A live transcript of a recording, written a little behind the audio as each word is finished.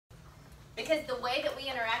Because the way that we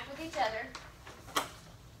interact with each other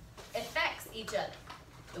affects each other.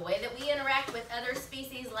 The way that we interact with other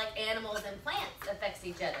species like animals and plants affects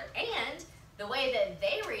each other. And the way that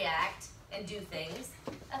they react and do things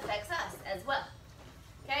affects us as well.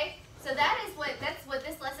 Okay? So that's what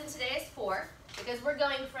this lesson today is for, because we're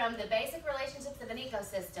going from the basic relationships of an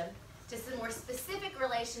ecosystem to some more specific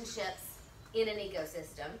relationships in an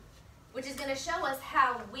ecosystem, which is going to show us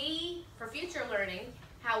how we, for future learning,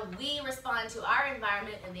 how we respond to our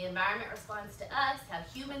environment and the environment responds to us, how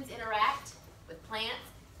humans interact with plants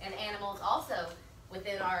and animals also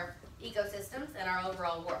within our ecosystems and our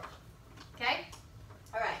overall world. Okay?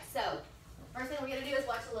 All right, so first thing we're going to do is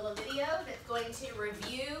watch a little video that's going to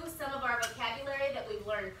review some of our vocabulary that we've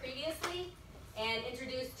learned previously and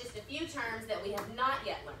introduce just a few terms that we have not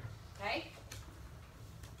yet learned. Okay?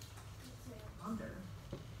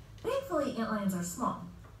 Thankfully, antlions are small.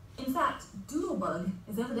 In fact, doodlebug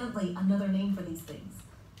is evidently another name for these things.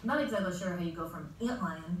 I'm not exactly sure how you go from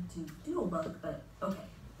antlion to doodlebug, but okay.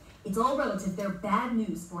 It's all relative. They're bad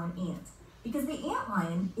news for an ant, because the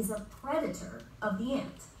antlion is a predator of the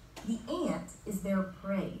ant. The ant is their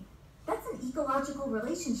prey. That's an ecological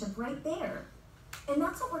relationship right there. And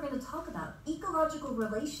that's what we're going to talk about, ecological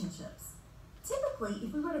relationships. Typically,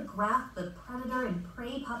 if we were to graph the predator and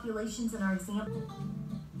prey populations in our example,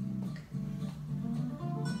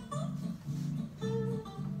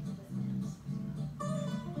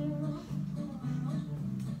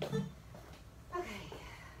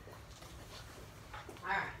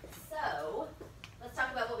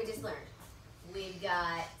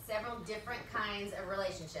 different kinds of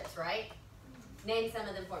relationships, right? Name some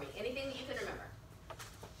of them for me. Anything that you can remember.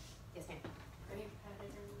 Yes, ma'am.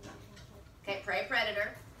 Prey-predator relationship. Okay,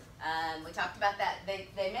 prey-predator. We talked about that.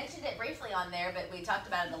 They mentioned it briefly on there, but we talked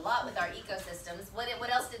about it a lot with our ecosystems. What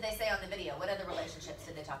else did they say on the video? What other relationships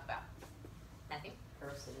did they talk about? Matthew?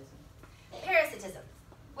 Parasitism. Parasitism.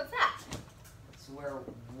 What's that? It's where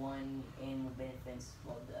one animal benefits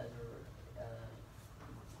while the other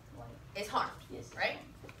is harmed. Yes. Right?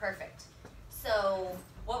 Perfect. So,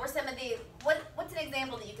 what were some of the, what's an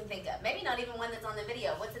example that you can think of? Maybe not even one that's on the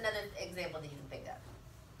video. What's another example that you can think of?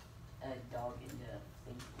 A dog and a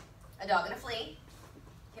flea. A dog and a flea.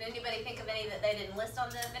 Can anybody think of any that they didn't list on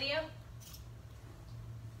the video?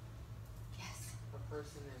 Yes. A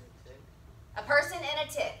person and a tick. A person and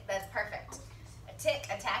a tick. That's perfect. A tick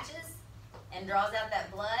attaches and draws out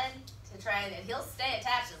that blood to try and he'll stay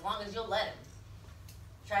attached as long as you'll let him.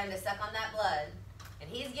 Trying to suck on that blood. And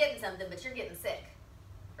he's getting something, but you're getting sick.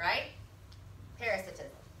 Right? Parasitism.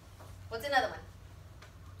 What's another one?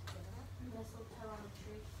 Mistletoe on a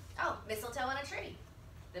tree. Oh, mistletoe on a tree.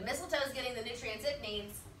 The mistletoe is getting the nutrients it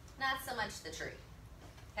needs, not so much the tree.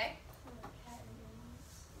 Okay?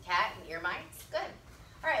 Cat and ear mites. Good.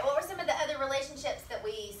 All right, what were some of the other relationships that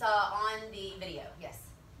we saw on the video? Yes?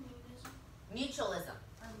 Mutualism.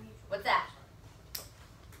 What's that?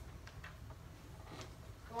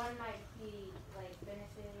 One might be like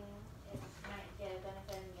benefiting and might get a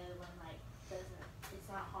benefit, and the other one like doesn't. It's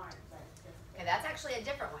not harmed, but it doesn't. Okay, that's actually a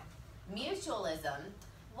different one. Mutualism.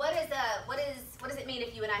 What does it mean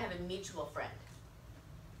if you and I have a mutual friend?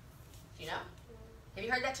 Do you know? Have you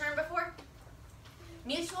heard that term before?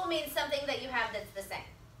 Mutual means something that you have that's the same.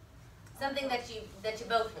 Something that you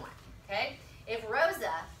both want. Okay? If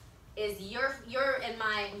Rosa is your and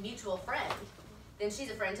my mutual friend, then she's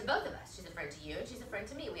a friend to both of us. She's a friend to you and she's a friend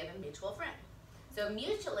to me. We have a mutual friend. So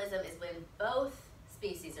mutualism is when both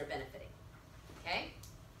species are benefiting. Okay?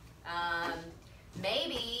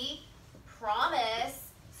 Maybe Promise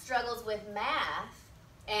struggles with math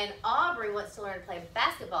and Aubrey wants to learn to play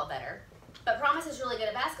basketball better, but Promise is really good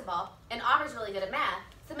at basketball and Aubrey's really good at math,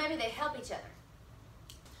 so maybe they help each other.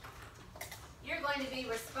 You're going to be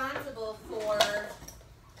responsible for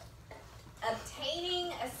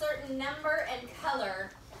obtaining a certain number and color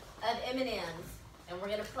of M&Ms, and we're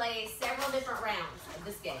going to play several different rounds of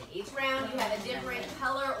this game. Each round you have a different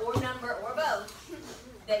color or number or both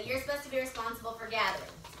that you're supposed to be responsible for gathering.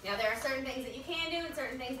 Now there are certain things that you can do and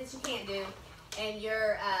certain things that you can't do, and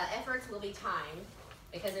your efforts will be timed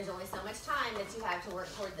because there's only so much time that you have to work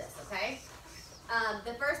toward this, okay?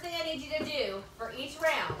 The first thing I need you to do for each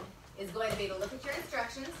round is going to be to look at your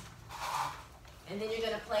instructions, and then you're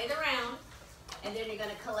going to play the round, and then you're going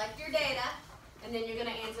to collect your data, and then you're going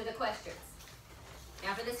to answer the questions.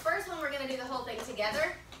 Now for this first one, we're going to do the whole thing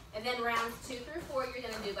together, and then rounds 2 through 4 you're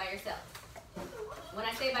going to do by yourself. When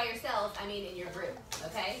I say by yourself, I mean in your group,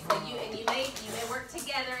 okay? So you may work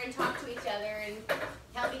together and talk to each other and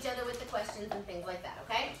help each other with the questions and things like that,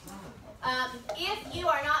 okay? If you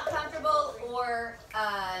are not comfortable or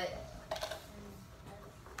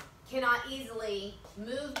cannot easily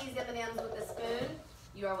move these M&Ms with a spoon,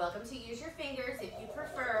 you are welcome to use your fingers if you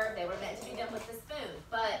prefer. They were meant to be done with a spoon.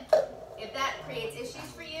 But if that creates issues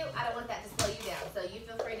for you, I don't want that to slow you down. So you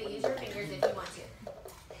feel free to use your fingers if you want to.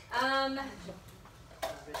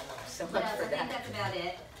 So much Yes, for I think that. that's about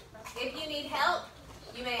it. If you need help,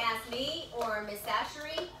 you may ask me or Miss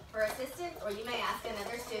Sashery for assistance, or you may ask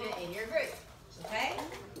another student in your group. Okay?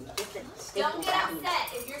 Don't get upset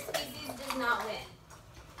if your species does not win.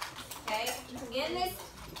 Okay? In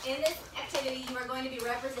this activity, you are going to be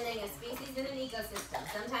representing a species in an ecosystem.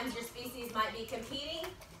 Sometimes your species might be competing,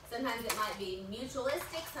 sometimes it might be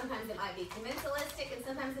mutualistic, sometimes it might be commensalistic, and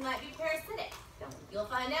sometimes it might be parasitic. You'll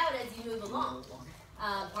find out as you move along.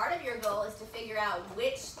 Part of your goal is to figure out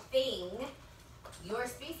which thing your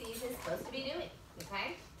species is supposed to be doing.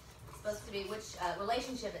 Okay? It's supposed to be which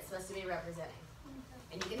relationship it's supposed to be representing.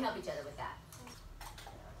 And you can help each other with that.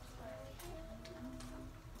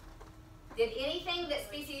 Did anything that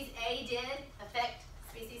species A did affect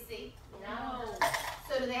species C? No.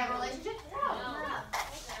 So do they have a relationship? No.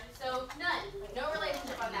 So none. No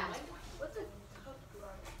relationship on that one. What's a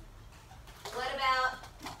What about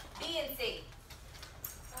B and C?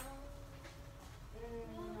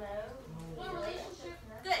 no. No relationship.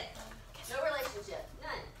 Good. No relationship.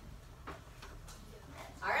 None.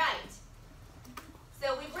 All right.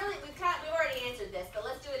 So we've already answered this, but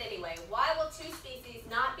let's do it anyway. Why will two species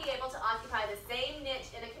not be able to occupy the same niche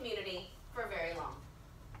in a community for very long?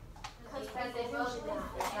 Because they both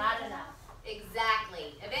there's not enough.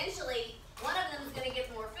 Exactly. Eventually, one of them is going to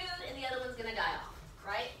get more food and the other one's going to die off,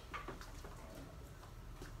 right?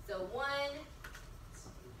 So one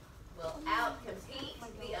will out-compete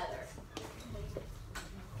the other.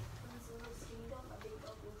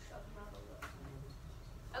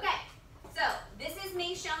 Okay, so this is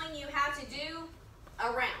me showing you how to do a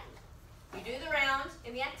round. You do the round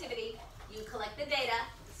in the activity, you collect the data,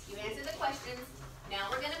 you answer the questions. Now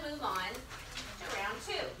we're going to move on to round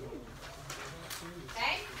 2.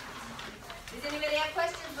 Okay? Does anybody have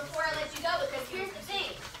questions before I let you go? Because here's the thing.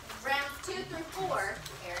 Rounds 2 through 4,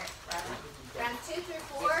 Eric, rounds 2 through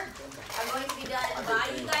 4 are going to be done by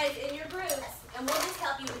you guys in your groups, and we'll just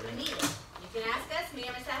help you if you need it. You can ask us, me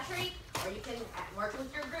or Miss Sashery, or you can work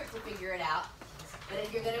with your group to figure it out. But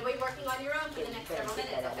if you're going to be working on your own for the next several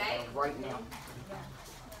minutes, okay? Right now.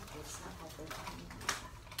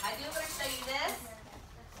 I do want to show you this.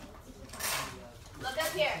 Look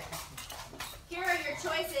up here. Here are your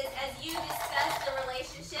choices as you discuss the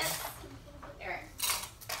relationships. Eric,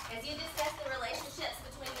 as you discuss the relationships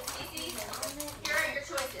between the species, here are your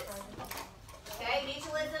choices. Okay,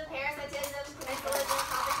 mutualism, parasitism, commensalism,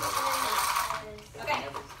 competition, and need. Okay,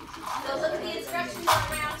 so look at the instructions for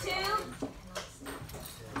round 2.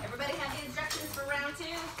 Everybody have the instructions for round 2?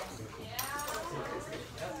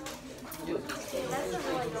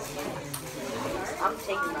 I'm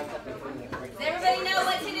taking my cup from you. Does everybody know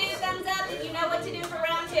what to do? Thumbs up if you know what to do for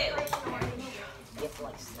round 2.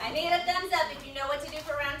 I need a thumbs up if you know what to do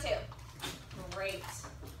for round 2. Great.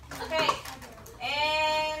 Okay.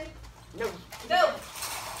 And No. go.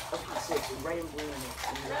 Okay, so it's right in blue and it's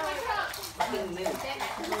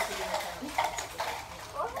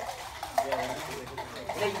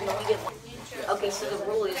no, you can only get one. Okay, so the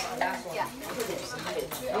rule is Yeah.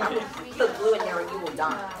 put blue in there and you will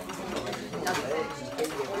die.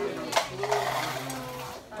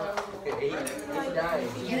 He died.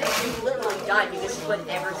 You literally die because you put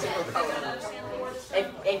every single color.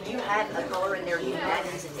 If you had a color in there, you that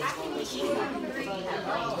means it takes one issue.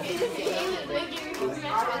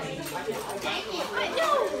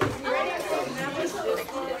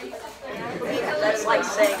 That's like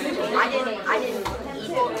saying I didn't eat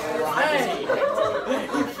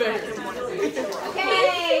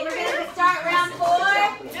Okay, we're going to start round 4.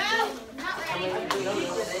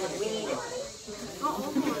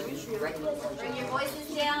 Bring your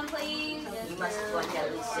voices down, please. You must collect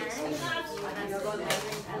at least 6 species.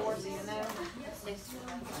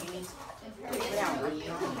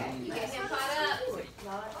 You get him caught up.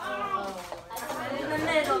 In the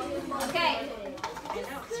middle. Okay.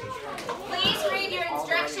 Please read your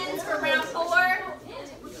instructions for round 4.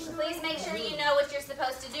 Please make sure you know what you're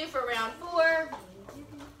supposed to do for round 4.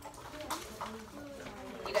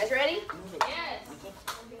 You guys ready? Yes.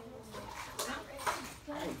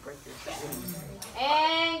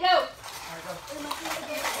 And go.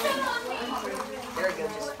 There we go,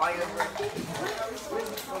 just fire over.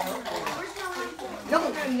 No,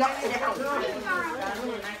 knock it out.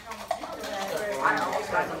 I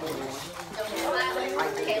almost got the movie.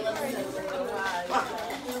 Caleb.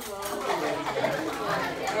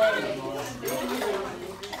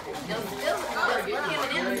 No, still, you're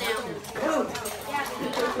giving him now.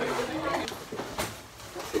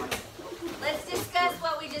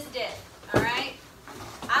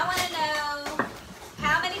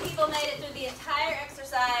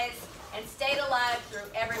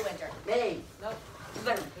 turn. Me.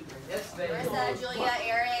 Marissa, Julia,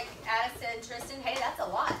 Eric, Addison, Tristan. Hey, that's a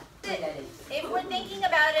lot. If we're thinking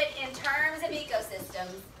about it in terms of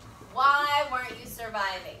ecosystems, why weren't you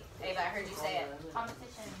surviving? Ava, I heard you say it.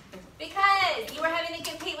 Competition. Because you were having to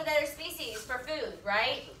compete with other species for food,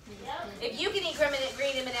 right? Yep. If you can eat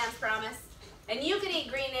green M&Ms, Promise, and you can eat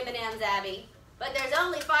green M&Ms, Abby, but there's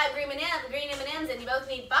only 5 green M&Ms and you both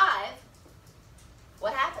need 5,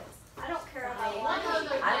 what happens? I don't care about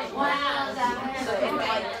So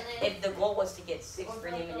if the goal was to get 6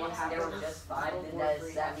 green M&Ms and there were just 5, then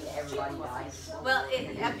does that mean everybody dies? Well,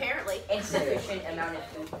 apparently. Insufficient amount of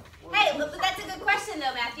food. Hey, but that's a good question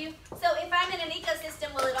though, Matthew. So if I'm in an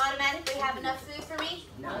ecosystem, will it automatically have enough food for me?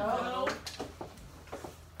 No.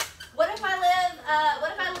 What if I live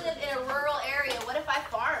in a rural area? What if I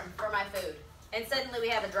farm for my food and suddenly we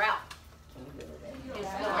have a drought?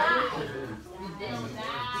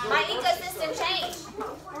 My ecosystem changed.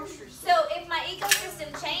 So if my ecosystem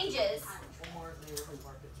changes,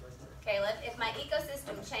 Caleb, if my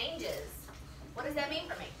ecosystem changes, what does that mean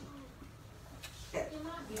for me?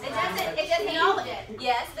 It doesn't always,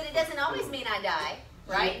 yes, but it doesn't always mean I die,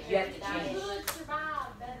 right? You have to change.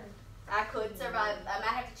 I could survive. I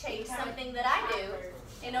might have to change something that I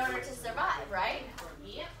do in order to survive, right?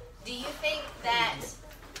 Yep. Do you think that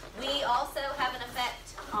we also have an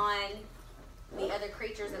effect on the other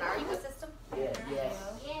creatures in our ecosystem? Yes.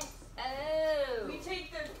 Yes. Oh. We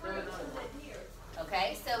take their fruit and live here.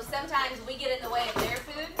 Okay, so sometimes we get in the way of their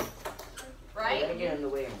food, right? They get in the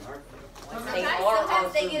way of our food.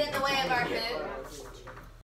 Sometimes they get in the way of our food.